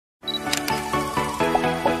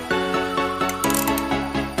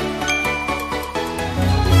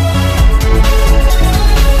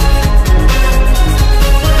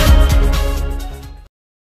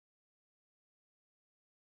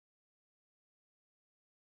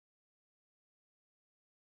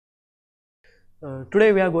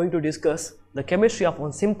Today we are going to discuss the chemistry of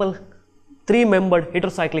one simple three-membered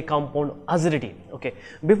heterocyclic compound aziridine. Okay.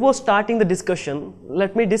 Before starting the discussion,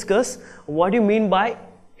 let me discuss what you mean by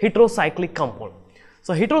heterocyclic compound.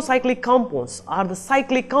 So heterocyclic compounds are the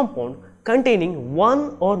cyclic compound containing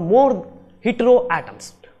one or more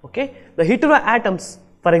heteroatoms. Okay. The heteroatoms,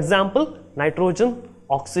 for example, nitrogen,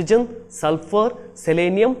 oxygen, sulfur,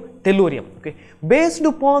 selenium, tellurium. Okay. Based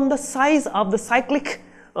upon the size of the cyclic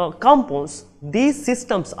compounds, these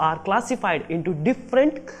systems are classified into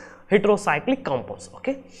different heterocyclic compounds.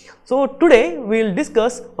 Okay. So today we will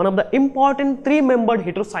discuss one of the important three-membered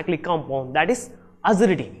heterocyclic compound, that is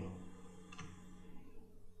aziridine.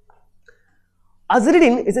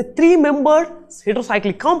 Aziridine is a three-membered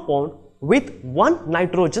heterocyclic compound with one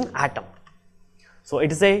nitrogen atom. So it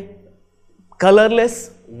is a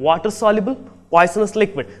colorless, water-soluble, poisonous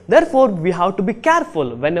liquid. Therefore, we have to be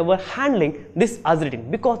careful whenever handling this aziridine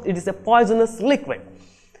because it is a poisonous liquid.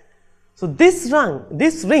 So this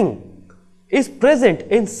ring is present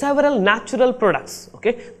in several natural products.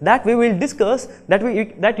 Okay, that we will discuss,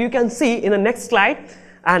 that you can see in the next slide,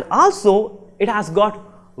 and also it has got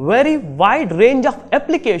very wide range of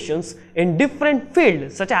applications in different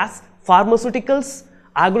fields such as pharmaceuticals,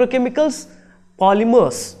 agrochemicals,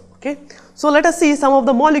 polymers. Okay. So let us see some of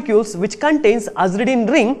the molecules which contains aziridine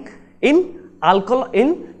ring in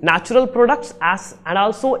natural products and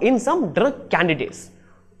also in some drug candidates.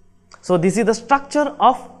 So this is the structure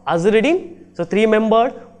of aziridine. So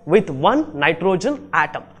three-membered with one nitrogen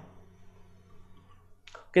atom.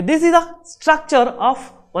 Okay, this is the structure of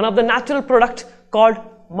one of the natural product called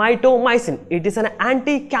mitomycin. It is an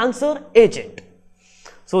anti-cancer agent.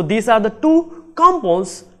 So these are the two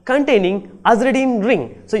compounds containing aziridine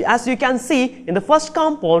ring. So as you can see, in the first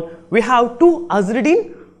compound we have two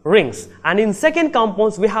aziridine rings, and in second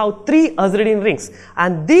compounds we have three aziridine rings,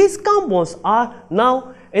 and these compounds are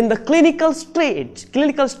now in the clinical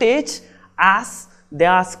stage as they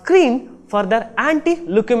are screened for their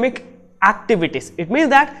anti-leukemic activities. It means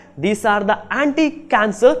that these are the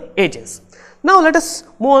anti-cancer agents. Now let us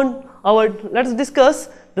move on. Let us discuss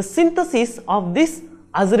the synthesis of these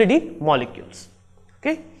aziridine molecules.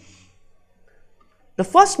 Okay. The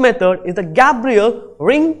first method is the Gabriel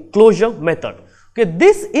ring closure method. Okay,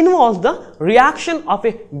 this involves the reaction of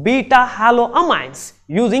a beta haloamines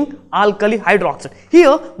using alkali hydroxide.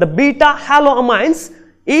 Here the beta haloamines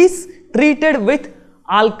is treated with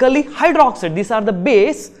alkali hydroxide. These are the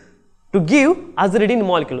base to give aziridine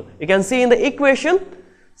molecule. You can see in the equation,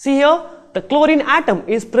 see here the chlorine atom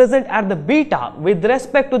is present at the beta with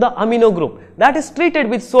respect to the amino group that is treated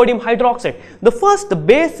with sodium hydroxide. The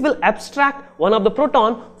base will abstract one of the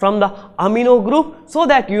proton from the amino group so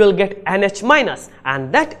that you will get NH minus,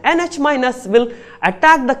 and that NH minus will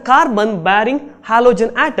attack the carbon bearing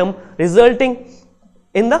halogen atom, resulting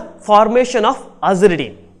in the formation of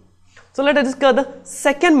aziridine. So let us discuss the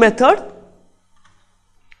second method.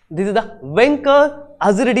 This is the Wenker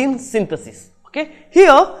aziridine synthesis. Okay,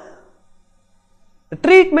 here the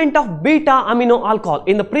treatment of beta amino alcohol.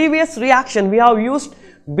 In the previous reaction we have used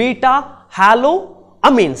beta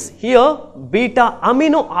haloamines. Here beta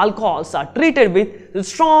amino alcohols are treated with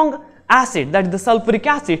strong acid, that is the sulfuric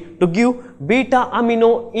acid, to give beta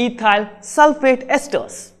amino ethyl sulfate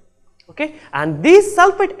esters. Okay, and these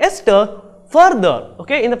sulfate ester further,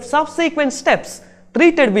 okay, in the subsequent steps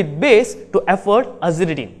treated with base to afford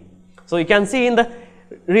aziridine. So you can see in the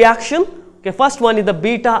reaction, okay, first one is the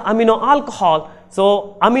beta amino alcohol.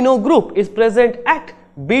 So amino group is present at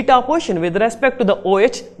beta position with respect to the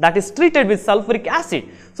OH, that is treated with sulfuric acid.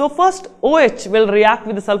 So first OH will react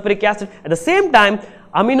with the sulfuric acid, at the same time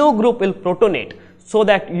amino group will protonate, so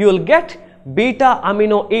that you will get beta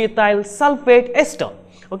amino ethyl sulfate ester.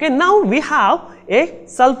 Okay, now we have a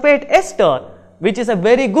sulfate ester which is a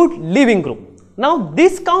very good leaving group. Now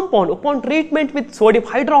this compound, upon treatment with sodium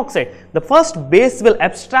hydroxide, the first base will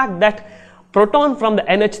abstract that proton from the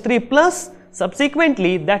NH3 plus.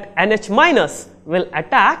 Subsequently, that NH minus will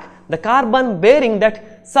attack the carbon bearing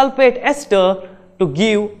that sulfate ester to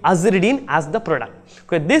give aziridine as the product.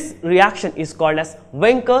 Okay, this reaction is called as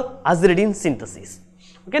Wenker aziridine synthesis.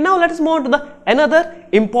 Okay, now let us move on to another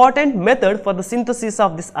important method for the synthesis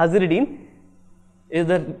of this aziridine is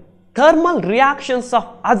the thermal reactions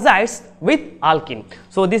of azides with alkene.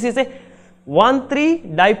 So this is a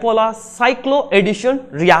 1,3 dipolar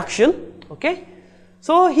cycloaddition reaction. Okay.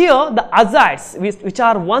 So here the azides which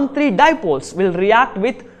are 1,3 dipoles will react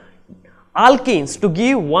with alkenes to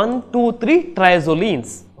give 1,2,3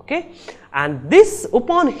 triazolines. Okay, and this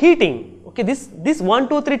upon heating, okay, this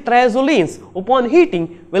 1,2,3 triazolines upon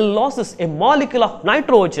heating will loses a molecule of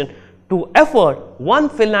nitrogen to afford 1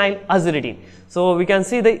 phenyl aziridine. So we can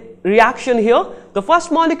see the reaction here. The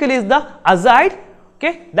first molecule is the azide,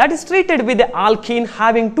 okay, that is treated with the alkene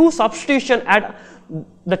having 2 substitution at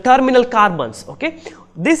the terminal carbons. Okay,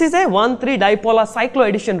 this is a 1,3 dipolar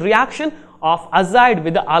cycloaddition reaction of azide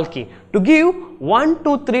with the alkene to give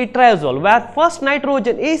 1,2,3 triazole, where first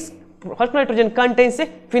nitrogen contains a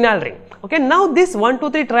phenyl ring. Okay, now this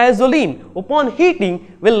 1,2,3 triazoline upon heating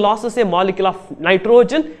will loses a molecule of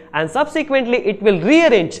nitrogen and subsequently it will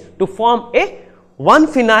rearrange to form a 1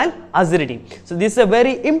 phenyl aziridine. So this is a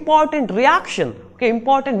very important reaction, okay,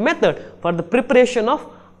 important method for the preparation of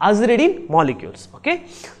aziridine molecules. Okay,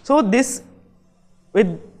 so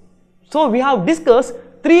we have discussed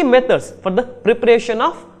 3 methods for the preparation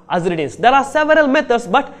of aziridines. There are several methods,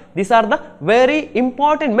 but these are the very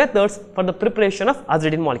important methods for the preparation of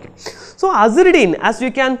aziridine molecule. So aziridine, as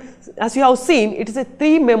you have seen, it is a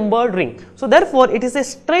 3-membered ring. So therefore it is a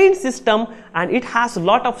strain system and it has a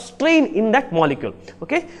lot of strain in that molecule.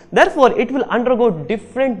 Okay, therefore it will undergo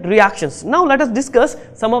different reactions. Now let us discuss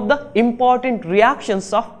some of the important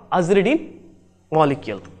reactions of aziridine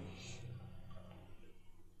molecule.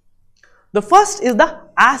 The first is the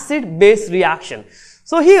acid-base reaction.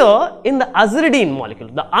 So here in the aziridine molecule,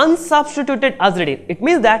 the unsubstituted aziridine, it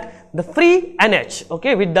means that the free NH,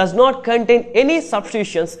 okay, which does not contain any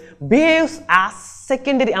substitutions, behaves as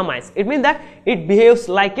secondary amines. It means that it behaves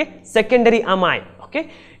like a secondary amine.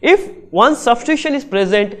 Okay, if one substitution is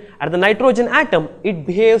present at the nitrogen atom, it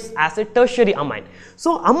behaves as a tertiary amine.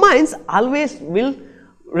 So amines always will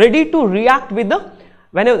ready to react with the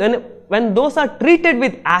when those are treated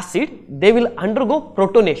with acid, they will undergo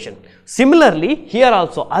protonation. Similarly, here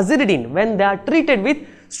also aziridine, when they are treated with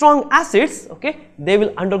strong acids, okay, they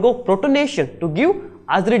will undergo protonation to give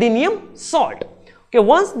aziridinium salt. Okay,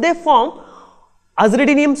 once they form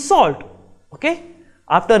aziridinium salt, okay,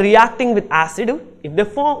 after reacting with acid,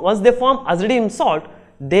 once they form aziridinium salt,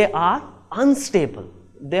 they are unstable.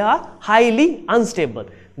 They are highly unstable.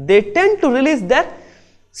 They tend to release their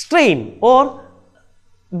strain, or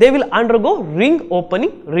they will undergo ring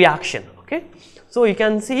opening reaction. Okay, so you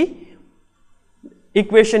can see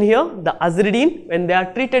equation here, the aziridine, when they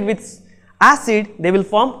are treated with acid, they will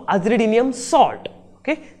form aziridinium salt.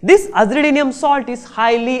 Okay, this aziridinium salt is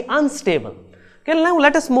highly unstable. Okay, now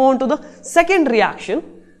let us move on to the second reaction,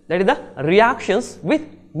 that is the reactions with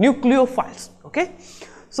nucleophiles. Okay,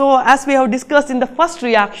 so as we have discussed in the first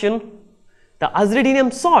reaction, the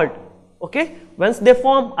aziridinium salt, okay, once they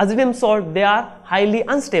form aziridinium salt, they are highly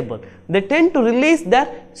unstable. They tend to release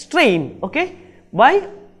their strain, okay, by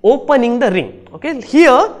opening the ring. Okay,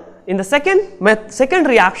 here in the second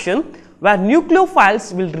reaction, where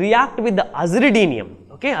nucleophiles will react with the aziridinium,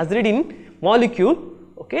 okay, aziridine molecule,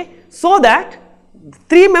 okay, so that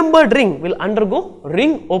 3-membered ring will undergo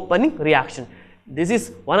ring opening reaction. This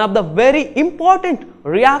is one of the very important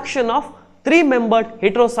reaction of 3-membered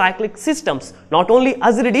heterocyclic systems. Not only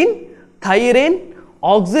aziridine, thyrane,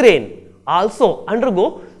 oxirane also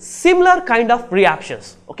undergo similar kind of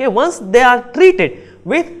reactions. Okay, once they are treated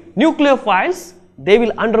with nucleophiles, they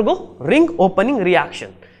will undergo ring opening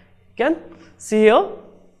reaction. You can see here.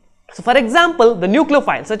 So for example, the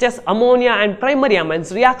nucleophiles such as ammonia and primary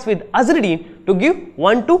amines reacts with aziridine to give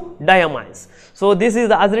 1,2-diamines. So this is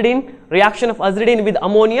the aziridine reaction of aziridine with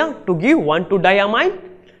ammonia to give 1,2-diamine,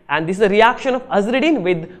 and this is the reaction of aziridine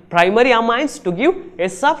with primary amines to give a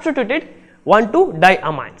substituted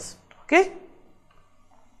 1,2-diamines. Okay.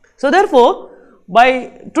 So therefore,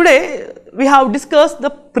 by today we have discussed the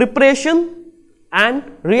preparation and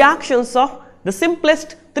reactions of the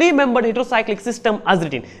simplest 3-membered heterocyclic system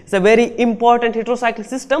aziridine. It's a very important heterocyclic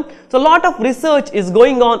system. So lot of research is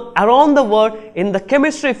going on around the world in the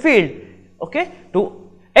chemistry field, okay, to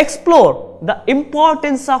explore the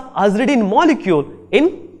importance of aziridine molecule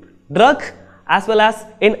in drug as well as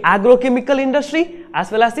in agrochemical industry as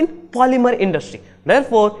well as in polymer industry.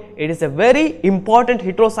 Therefore, it is a very important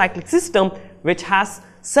heterocyclic system which has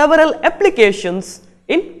several applications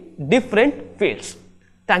in different fields.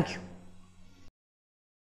 Thank you.